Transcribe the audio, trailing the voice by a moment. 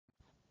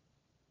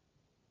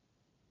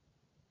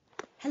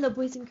Hello,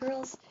 boys and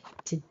girls.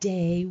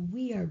 Today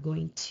we are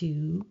going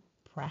to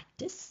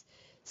practice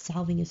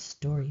solving a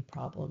story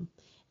problem.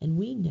 And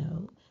we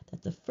know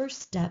that the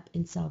first step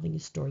in solving a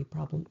story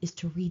problem is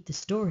to read the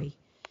story.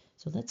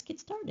 So let's get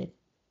started.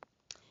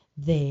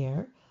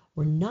 There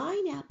were 9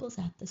 apples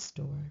at the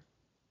store.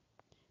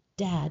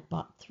 Dad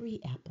bought 3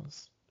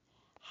 apples.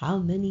 How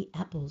many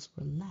apples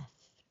were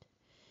left?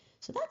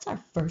 So that's our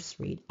first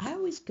read. I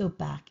always go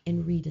back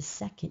and read a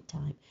second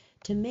time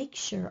to make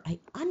sure I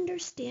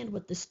understand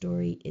what the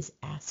story is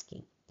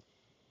asking.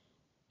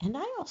 And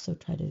I also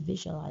try to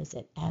visualize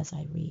it as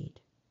I read.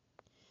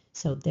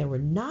 So there were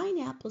 9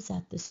 apples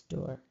at the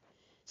store.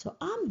 So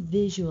I'm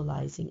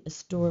visualizing a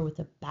store with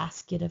a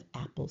basket of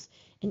apples.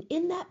 And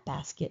in that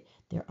basket,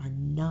 there are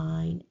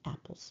 9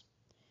 apples.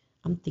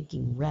 I'm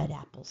thinking red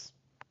apples.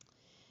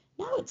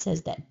 Now it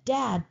says that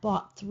Dad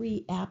bought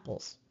 3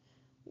 apples.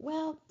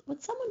 Well,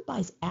 when someone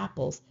buys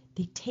apples,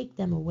 they take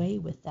them away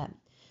with them.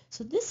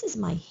 So this is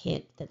my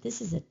hint that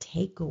this is a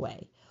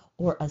takeaway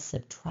or a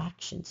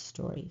subtraction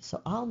story.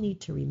 So I'll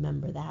need to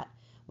remember that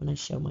when I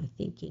show my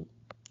thinking.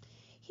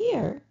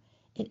 Here,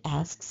 it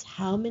asks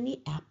how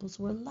many apples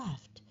were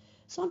left.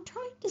 So I'm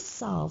trying to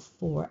solve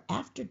for,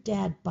 after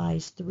Dad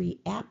buys 3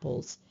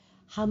 apples,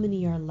 how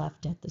many are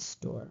left at the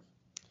store?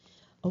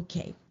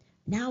 Okay,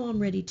 now I'm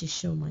ready to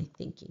show my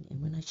thinking.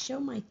 And when I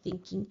show my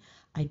thinking,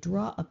 I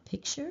draw a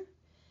picture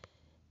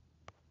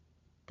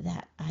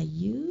that I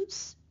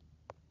use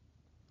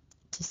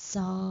to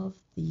solve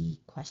the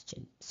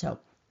question. So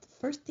the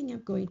first thing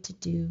I'm going to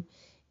do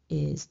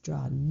is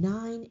draw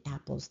 9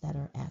 apples that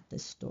are at the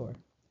store.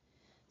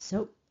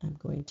 So I'm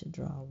going to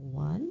draw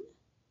 1,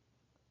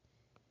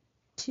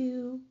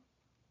 2,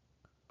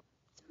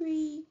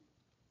 3,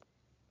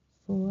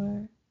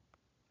 4,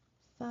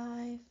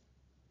 5,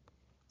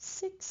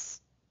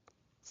 6,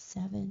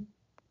 7,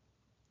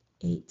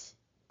 8,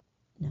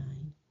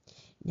 9.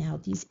 Now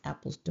these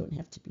apples don't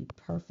have to be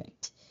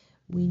perfect.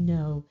 We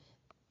know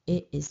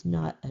it is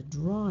not a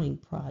drawing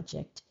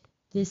project.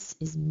 This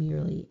is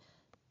merely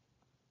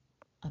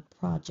a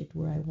project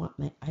where I want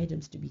my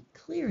items to be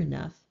clear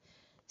enough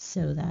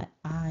so that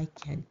I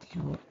can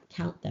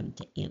count them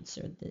to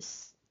answer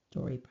this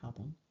story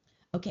problem.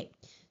 Okay,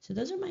 so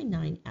those are my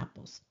 9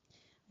 apples.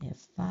 I have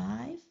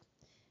 5,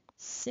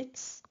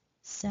 6,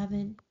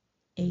 7,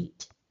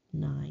 8,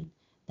 9.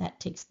 That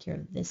takes care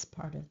of this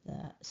part of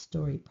the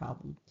story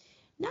problem.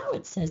 Now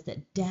it says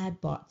that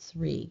Dad bought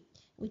 3.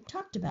 We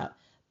talked about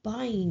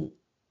buying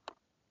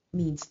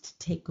means to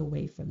take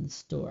away from the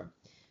store.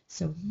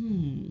 So,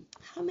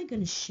 how am I going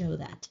to show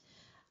that?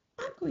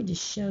 I'm going to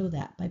show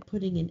that by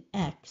putting an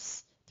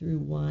X through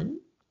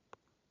 1,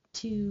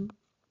 2,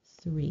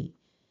 3,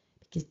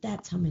 because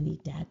that's how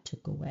many Dad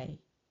took away.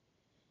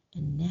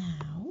 And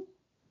now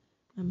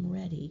I'm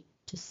ready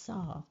to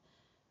solve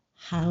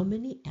how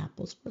many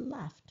apples were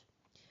left.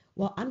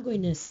 Well, I'm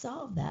going to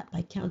solve that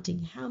by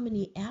counting how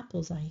many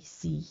apples I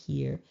see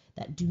here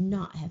that do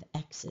not have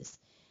X's.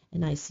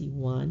 And I see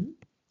 1,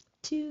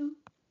 2,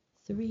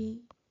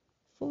 3,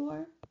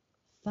 4,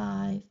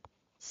 5,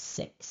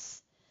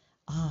 6.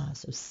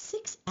 So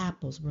 6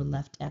 apples were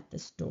left at the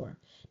store.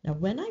 Now,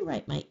 when I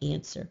write my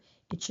answer,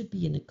 it should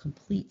be in a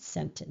complete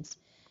sentence.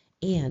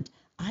 And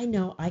I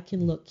know I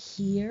can look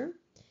here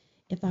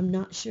if I'm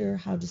not sure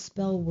how to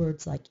spell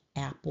words like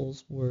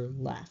apples were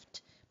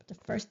left. But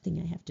the first thing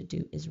I have to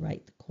do is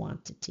write the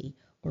quantity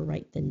or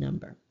write the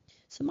number.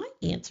 So my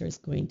answer is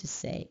going to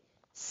say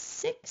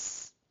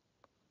 6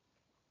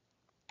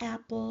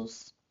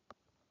 apples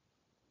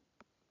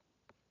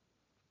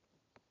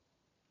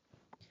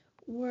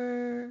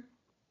were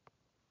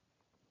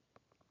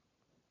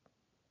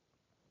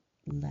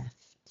left.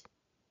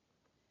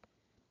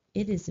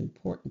 It is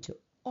important to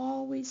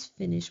always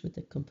finish with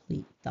a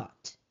complete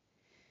thought.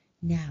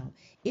 Now,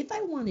 if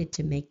I wanted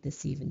to make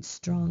this even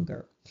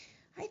stronger,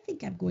 I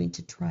think I'm going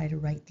to try to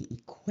write the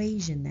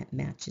equation that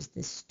matches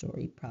this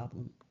story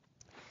problem.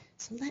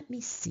 So let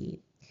me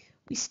see.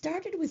 We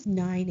started with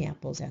 9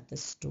 apples at the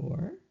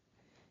store.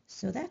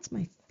 So that's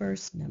my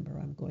first number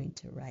I'm going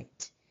to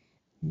write,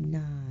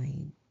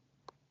 9.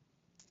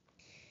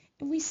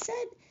 And we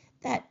said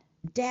that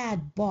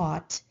Dad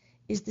bought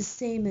is the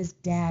same as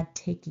Dad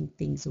taking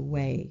things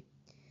away.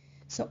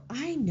 So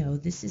I know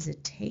this is a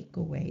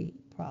takeaway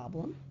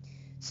problem.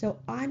 So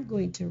I'm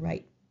going to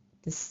write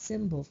the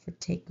symbol for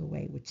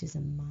takeaway, which is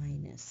a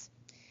minus.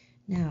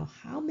 Now,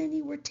 how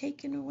many were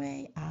taken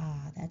away?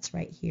 That's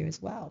right here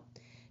as well.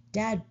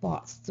 Dad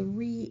bought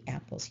 3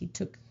 apples. He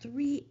took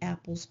 3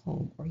 apples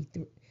home, or he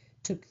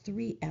took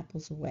 3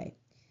 apples away.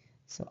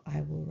 So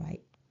I will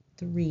write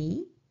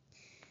 3.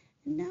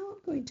 And now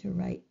I'm going to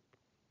write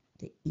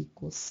the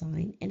equal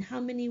sign. And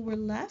how many were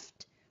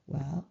left?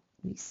 Well,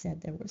 we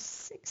said there were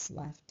 6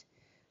 left.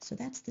 So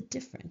that's the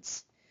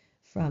difference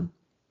from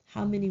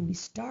how many we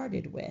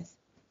started with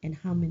and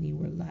how many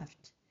were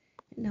left.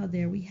 And now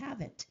there we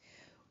have it.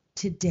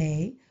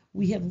 Today,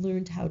 we have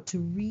learned how to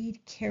read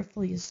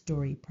carefully a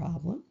story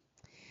problem.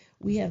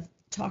 We have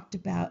talked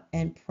about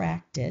and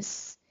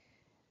practice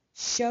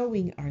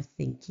showing our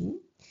thinking.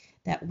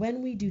 that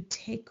when we do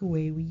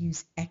takeaway, we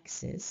use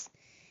X's.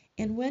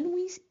 And when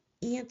we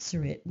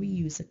answer it, we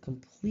use a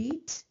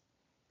complete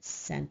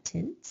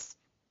sentence.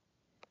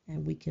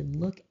 And we can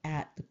look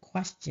at the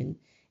question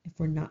if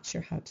we're not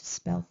sure how to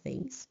spell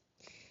things.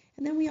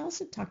 And then we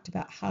also talked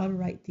about how to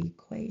write the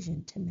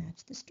equation to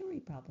match the story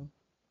problem.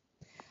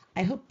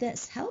 I hope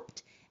this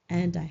helped,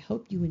 and I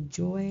hope you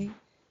enjoy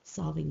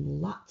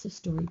solving lots of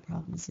story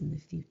problems in the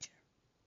future.